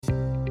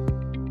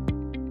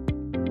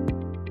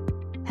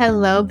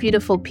Hello,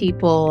 beautiful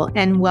people,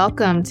 and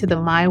welcome to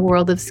the My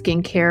World of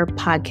Skincare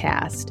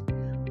podcast.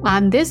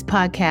 On this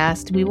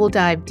podcast, we will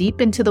dive deep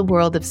into the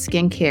world of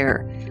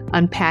skincare,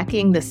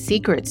 unpacking the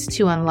secrets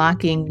to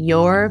unlocking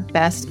your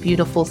best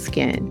beautiful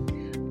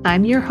skin.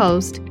 I'm your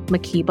host,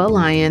 Makiba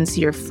Lyons,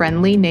 your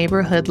friendly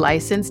neighborhood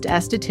licensed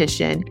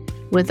esthetician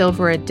with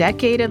over a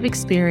decade of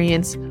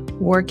experience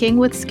working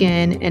with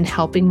skin and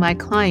helping my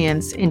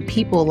clients and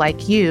people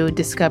like you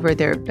discover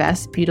their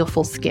best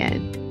beautiful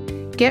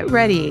skin. Get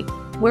ready.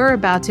 We're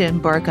about to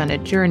embark on a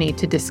journey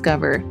to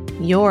discover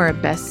your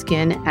best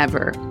skin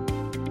ever.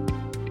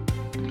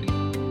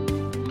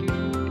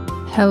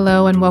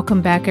 Hello and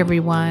welcome back,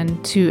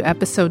 everyone, to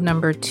episode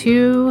number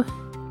 2,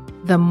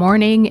 the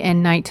morning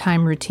and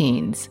nighttime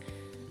routines.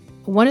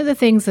 One of the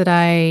things that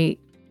I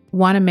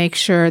want to make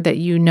sure that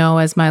you know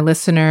as my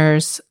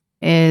listeners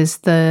is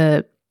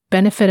the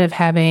benefit of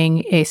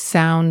having a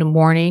sound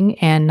morning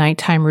and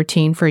nighttime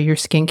routine for your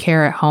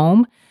skincare at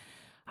home.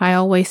 I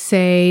always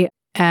say,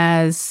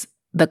 as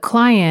the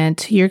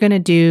client, you're going to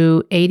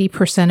do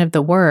 80% of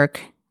the work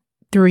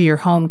through your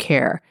home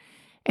care,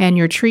 and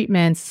your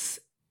treatments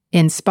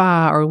in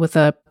spa or with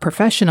a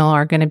professional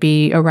are going to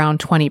be around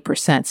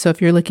 20%. So if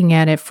you're looking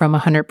at it from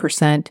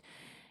 100%,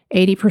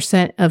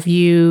 80% of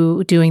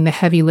you doing the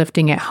heavy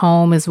lifting at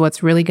home is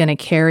what's really going to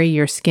carry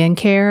your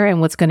skincare and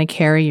what's going to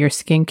carry your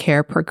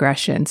skincare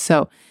progression.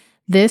 So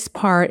this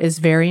part is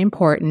very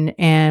important,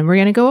 and we're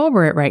going to go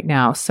over it right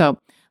now. So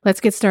let's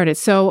get started.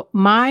 So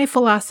my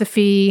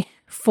philosophy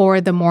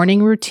for the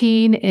morning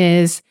routine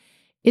is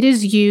it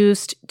is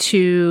used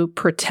to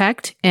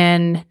protect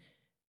and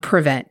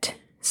prevent.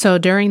 So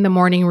during the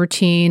morning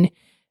routine,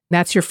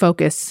 that's your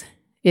focus,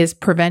 is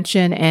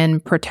prevention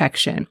and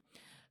protection.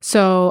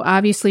 So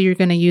obviously you're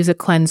going to use a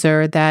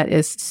cleanser that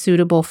is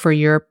suitable for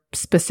your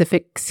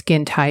specific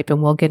skin type,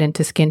 and we'll get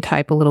into skin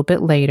type a little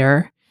bit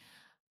later.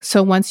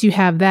 So once you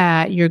have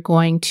that, you're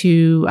going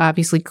to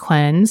obviously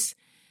cleanse.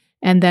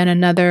 And then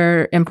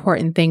another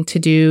important thing to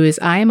do is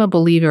I am a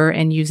believer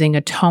in using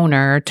a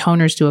toner.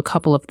 Toners do a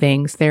couple of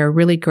things. They're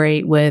really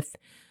great with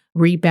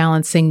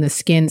rebalancing the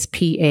skin's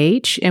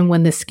pH. And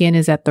when the skin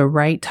is at the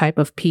right type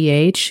of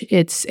pH,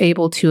 it's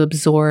able to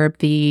absorb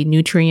the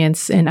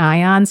nutrients and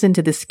ions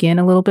into the skin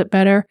a little bit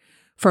better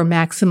for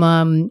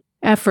maximum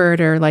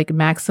effort or like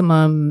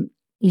maximum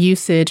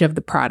usage of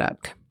the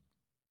product.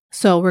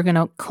 So we're going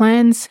to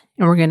cleanse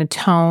and we're going to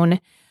tone.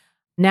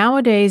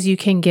 Nowadays, you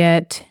can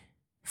get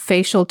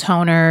facial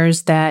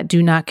toners that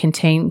do not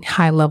contain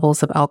high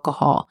levels of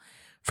alcohol.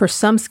 For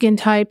some skin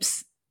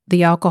types,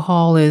 the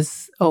alcohol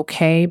is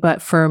okay, but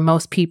for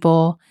most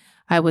people,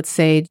 I would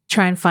say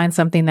try and find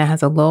something that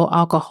has a low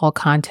alcohol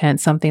content,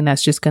 something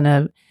that's just going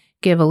to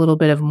give a little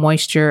bit of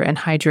moisture and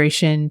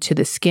hydration to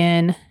the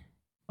skin.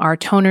 Our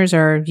toners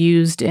are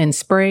used in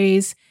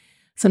sprays.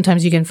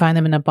 Sometimes you can find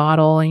them in a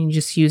bottle and you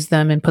just use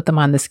them and put them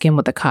on the skin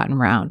with a cotton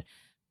round.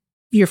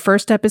 Your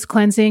first step is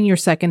cleansing, your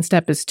second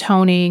step is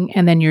toning,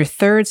 and then your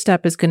third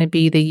step is going to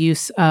be the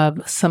use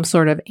of some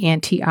sort of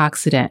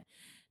antioxidant.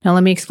 Now,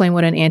 let me explain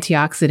what an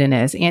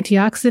antioxidant is.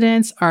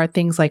 Antioxidants are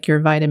things like your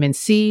vitamin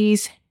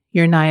C's,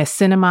 your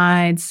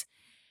niacinamides,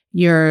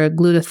 your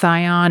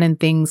glutathione, and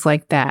things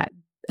like that.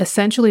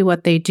 Essentially,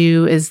 what they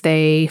do is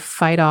they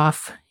fight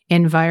off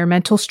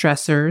environmental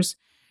stressors,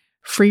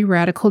 free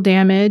radical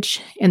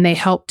damage, and they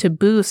help to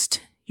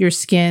boost your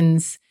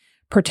skin's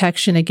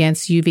protection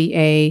against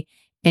UVA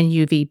and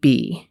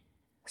UVB.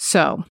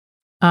 So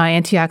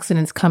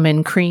antioxidants come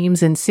in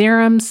creams and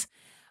serums.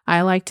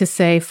 I like to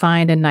say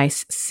find a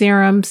nice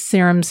serum.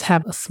 Serums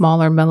have a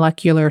smaller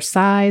molecular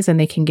size and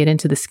they can get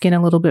into the skin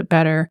a little bit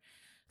better.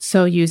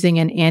 So using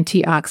an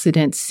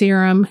antioxidant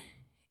serum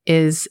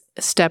is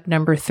step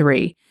number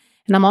 3.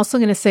 And I'm also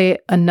going to say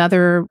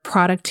another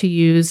product to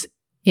use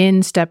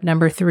in step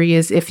number 3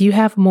 is if you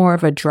have more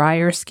of a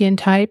drier skin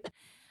type,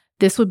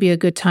 this would be a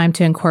good time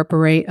to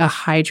incorporate a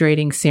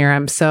hydrating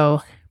serum.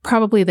 So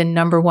probably the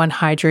number one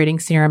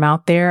hydrating serum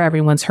out there,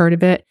 everyone's heard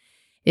of it,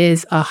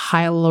 is a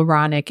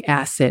hyaluronic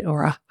acid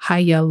or a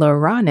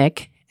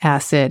hyaluronic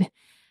acid.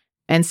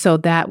 And so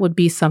that would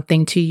be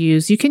something to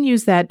use. You can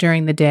use that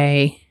during the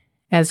day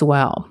as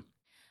well.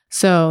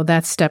 So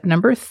that's step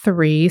number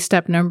 3.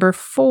 Step number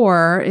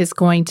 4 is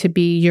going to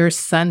be your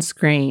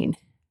sunscreen.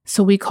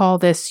 So we call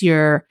this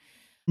your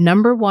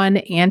number 1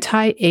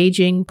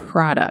 anti-aging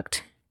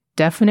product.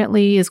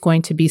 Definitely is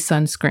going to be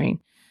sunscreen.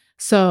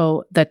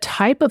 So the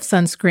type of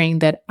sunscreen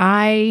that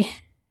I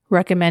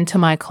recommend to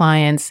my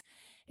clients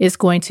is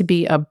going to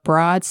be a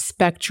broad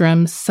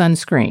spectrum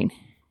sunscreen.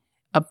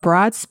 A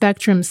broad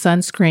spectrum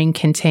sunscreen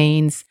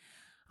contains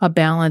a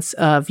balance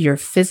of your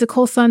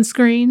physical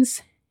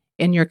sunscreens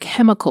and your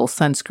chemical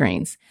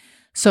sunscreens.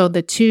 So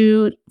the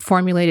two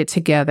formulated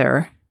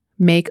together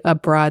make a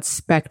broad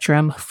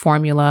spectrum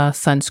formula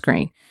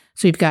sunscreen.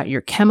 So you've got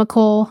your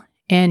chemical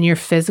and your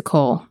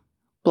physical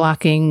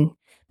blocking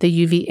the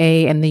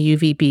UVA and the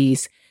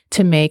UVBs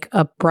to make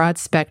a broad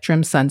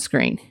spectrum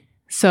sunscreen.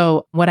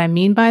 So what I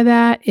mean by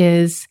that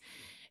is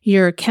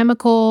your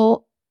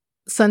chemical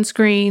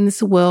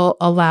sunscreens will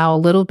allow a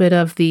little bit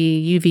of the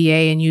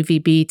UVA and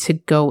UVB to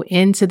go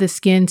into the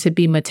skin to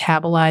be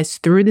metabolized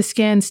through the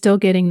skin, still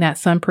getting that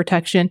sun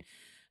protection,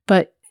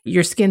 but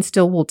your skin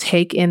still will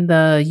take in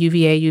the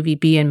UVA,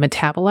 UVB and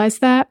metabolize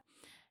that.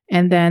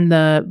 And then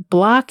the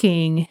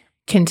blocking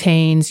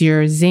contains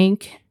your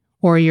zinc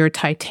or your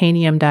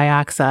titanium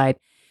dioxide,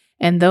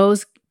 and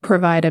those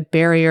provide a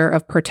barrier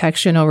of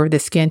protection over the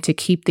skin to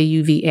keep the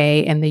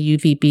UVA and the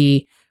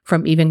UVB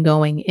from even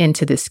going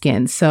into the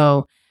skin.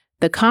 So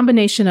the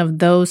combination of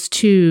those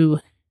two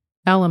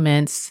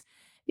elements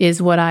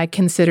is what I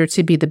consider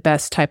to be the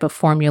best type of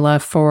formula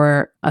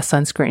for a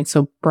sunscreen,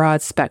 so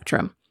broad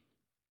spectrum.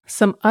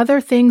 Some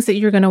other things that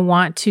you're going to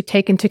want to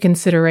take into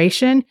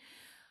consideration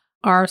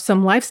are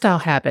some lifestyle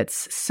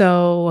habits.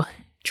 So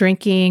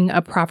drinking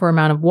a proper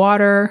amount of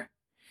water,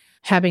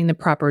 having the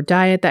proper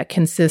diet that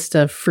consists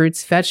of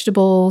fruits,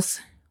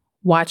 vegetables,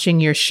 watching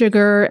your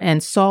sugar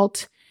and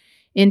salt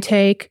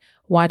intake,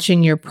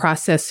 watching your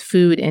processed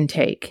food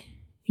intake.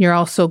 You're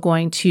also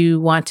going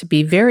to want to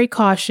be very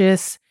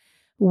cautious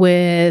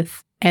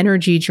with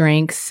energy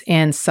drinks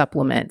and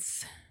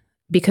supplements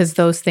because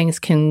those things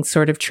can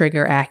sort of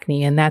trigger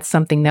acne, and that's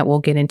something that we'll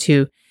get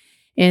into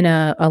in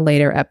a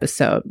later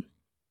episode.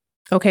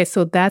 Okay,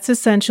 so that's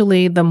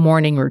essentially the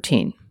morning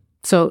routine.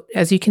 So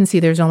as you can see,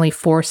 there's only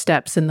 4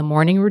 steps in the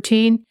morning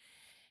routine,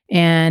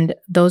 and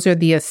those are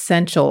the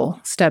essential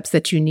steps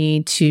that you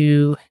need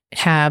to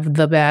have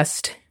the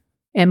best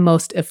and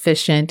most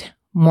efficient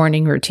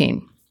morning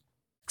routine.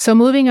 So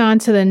moving on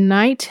to the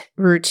night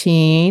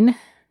routine.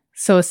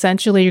 So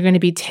essentially, you're going to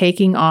be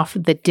taking off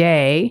the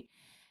day,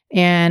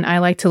 and I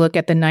like to look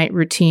at the night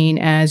routine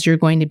as you're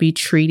going to be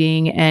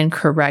treating and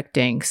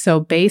correcting. So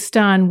based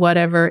on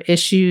whatever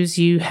issues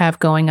you have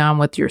going on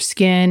with your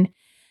skin,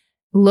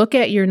 look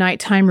at your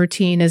nighttime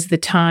routine as the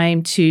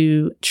time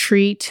to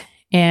treat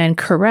and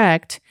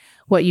correct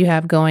what you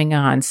have going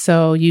on.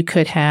 So you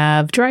could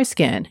have dry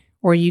skin,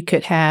 or you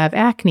could have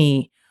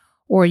acne,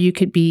 or you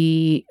could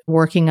be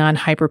working on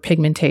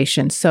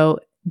hyperpigmentation. So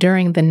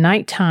during the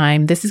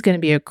nighttime, this is going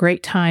to be a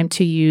great time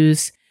to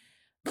use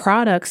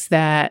products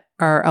that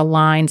are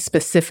aligned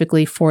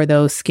specifically for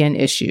those skin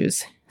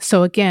issues.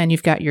 So again,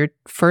 you've got your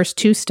first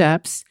 2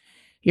 steps,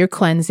 your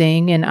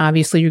cleansing, and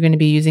obviously you're going to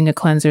be using a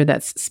cleanser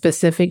that's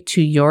specific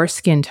to your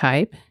skin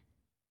type.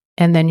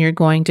 And then you're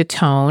going to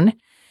tone.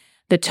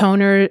 The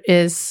toner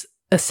is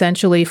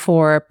essentially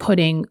for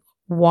putting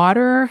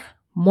water,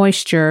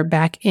 moisture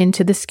back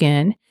into the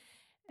skin.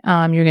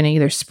 You're going to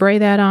either spray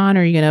that on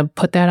or you're going to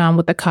put that on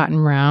with a cotton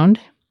round.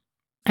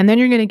 And then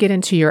you're going to get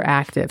into your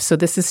actives. So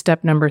this is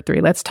step number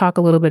 3. Let's talk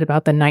a little bit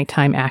about the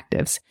nighttime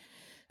actives.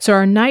 So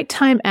our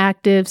nighttime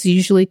actives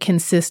usually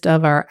consist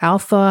of our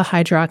alpha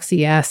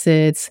hydroxy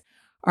acids,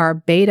 our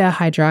beta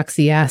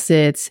hydroxy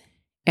acids,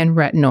 and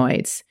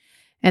retinoids.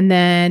 And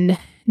then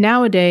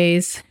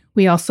nowadays,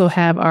 we also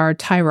have our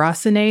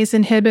tyrosinase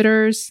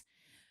inhibitors,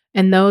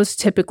 and those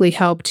typically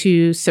help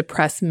to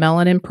suppress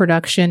melanin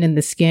production in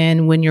the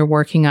skin when you're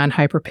working on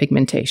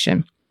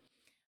hyperpigmentation.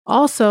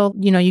 Also,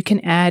 you can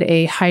add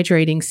a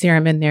hydrating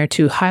serum in there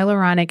too.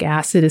 Hyaluronic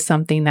acid is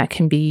something that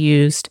can be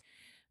used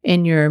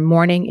in your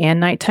morning and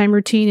nighttime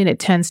routine, and it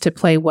tends to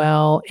play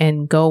well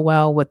and go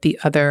well with the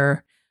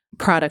other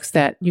products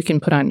that you can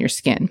put on your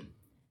skin.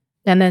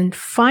 And then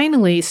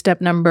finally, step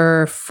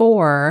number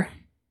 4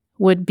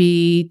 would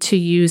be to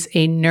use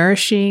a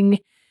nourishing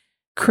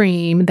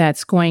cream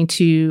that's going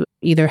to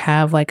either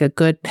have like a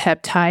good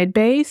peptide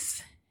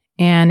base,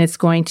 and it's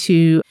going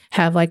to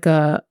have like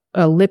a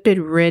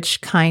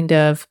lipid-rich kind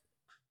of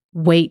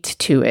weight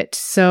to it.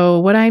 So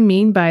what I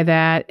mean by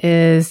that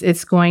is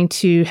it's going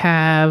to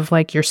have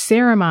like your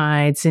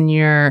ceramides and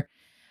your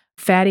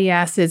fatty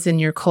acids and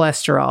your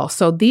cholesterol.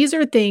 So these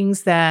are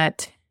things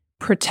that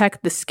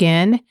protect the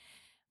skin.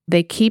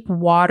 They keep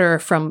water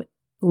from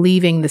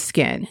leaving the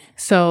skin.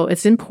 So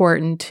it's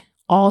important.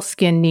 All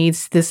skin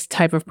needs this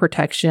type of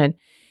protection.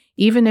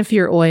 Even if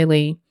you're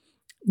oily,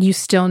 you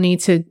still need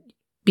to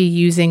be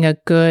using a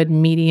good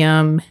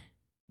medium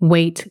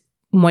weight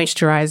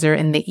moisturizer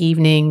in the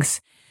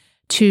evenings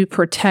to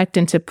protect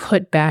and to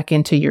put back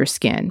into your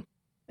skin,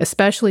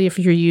 especially if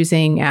you're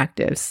using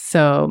actives.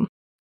 So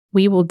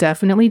we will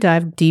definitely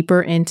dive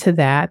deeper into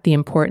that, the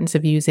importance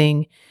of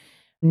using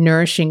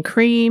nourishing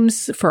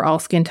creams for all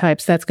skin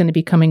types. That's going to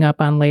be coming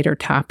up on later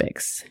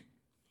topics.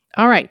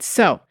 All right,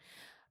 so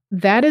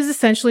that is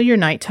essentially your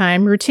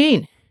nighttime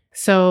routine.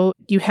 So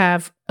you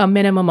have a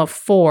minimum of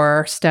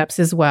 4 steps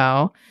as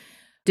well.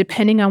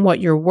 Depending on what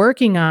you're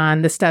working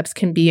on, the steps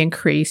can be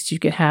increased. You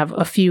could have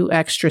a few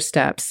extra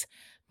steps.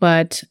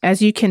 But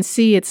as you can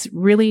see, it's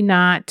really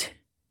not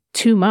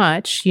too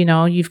much.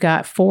 You've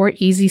got 4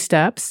 easy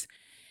steps.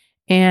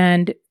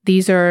 And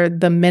these are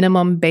the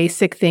minimum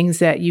basic things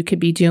that you could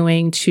be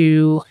doing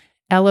to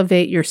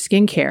elevate your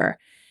skincare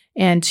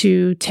and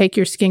to take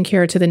your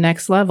skincare to the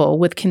next level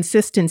with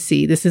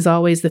consistency. This is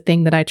always the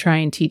thing that I try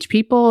and teach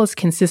people is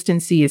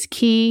consistency is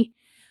key.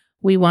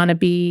 We want to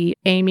be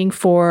aiming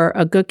for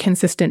a good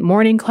consistent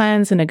morning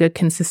cleanse and a good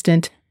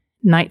consistent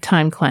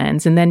nighttime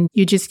cleanse. And then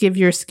you just give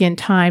your skin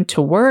time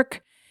to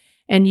work,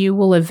 and you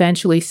will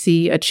eventually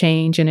see a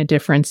change and a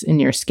difference in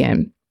your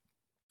skin.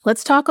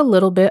 Let's talk a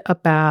little bit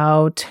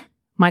about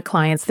my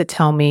clients that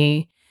tell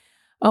me,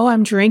 oh,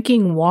 I'm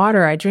drinking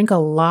water. I drink a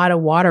lot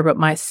of water, but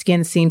my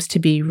skin seems to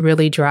be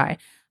really dry.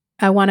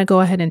 I want to go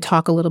ahead and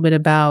talk a little bit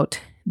about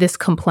this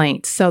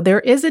complaint. So there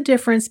is a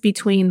difference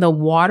between the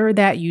water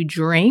that you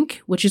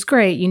drink, which is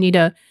great. You need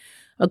a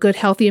good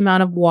healthy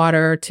amount of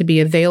water to be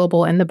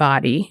available in the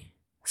body.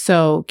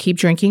 So keep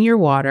drinking your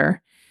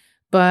water.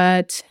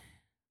 But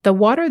the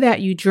water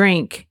that you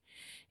drink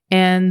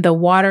and the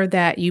water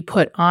that you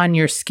put on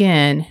your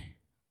skin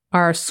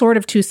are sort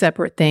of two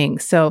separate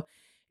things. So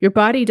your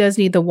body does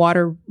need the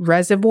water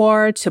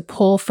reservoir to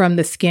pull from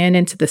the skin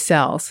into the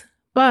cells,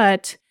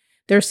 but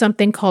there's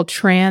something called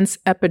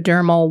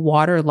transepidermal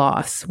water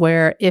loss,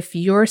 where if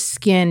your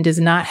skin does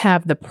not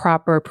have the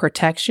proper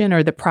protection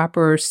or the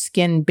proper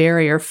skin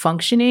barrier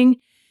functioning,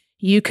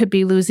 you could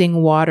be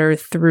losing water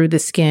through the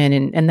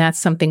skin. And that's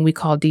something we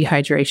call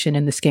dehydration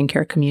in the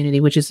skincare community,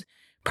 which is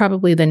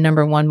probably the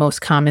number one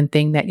most common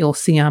thing that you'll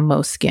see on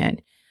most skin.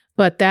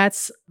 But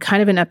that's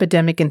kind of an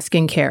epidemic in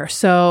skincare.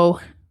 So,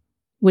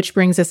 which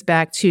brings us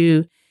back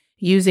to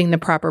using the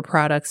proper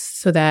products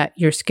so that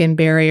your skin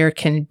barrier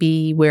can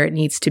be where it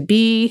needs to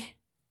be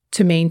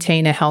to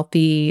maintain a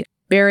healthy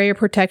barrier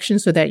protection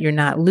so that you're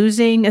not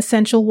losing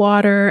essential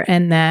water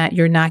and that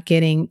you're not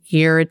getting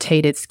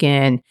irritated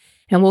skin.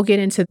 And we'll get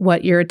into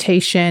what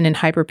irritation and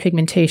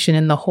hyperpigmentation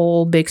and the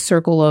whole big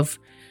circle of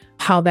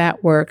how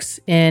that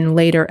works in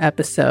later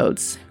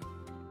episodes.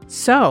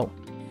 So,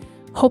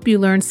 hope you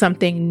learned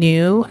something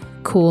new,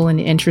 cool, and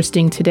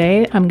interesting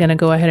today. I'm going to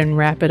go ahead and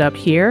wrap it up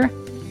here.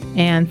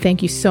 And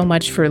thank you so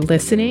much for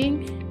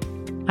listening.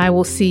 I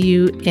will see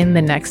you in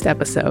the next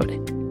episode.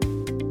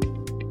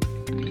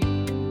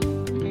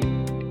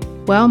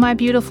 Well, my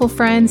beautiful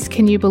friends,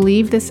 can you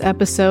believe this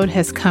episode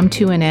has come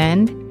to an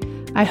end?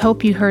 I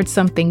hope you heard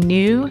something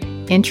new,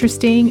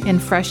 interesting,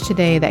 and fresh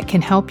today that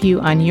can help you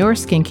on your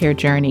skincare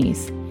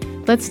journeys.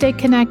 Let's stay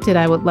connected.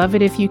 I would love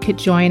it if you could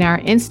join our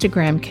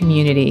Instagram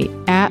community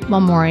at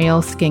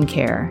Memorial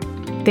Skincare.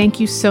 Thank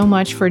you so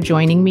much for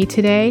joining me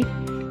today.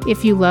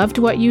 If you loved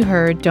what you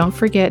heard, don't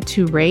forget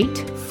to rate,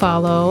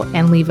 follow,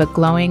 and leave a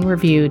glowing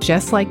review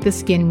just like the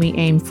skin we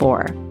aim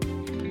for.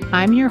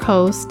 I'm your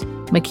host,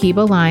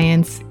 Makiba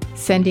Lyons,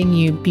 sending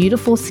you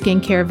beautiful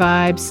skincare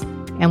vibes,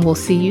 and we'll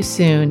see you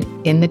soon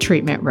in the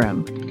treatment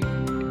room.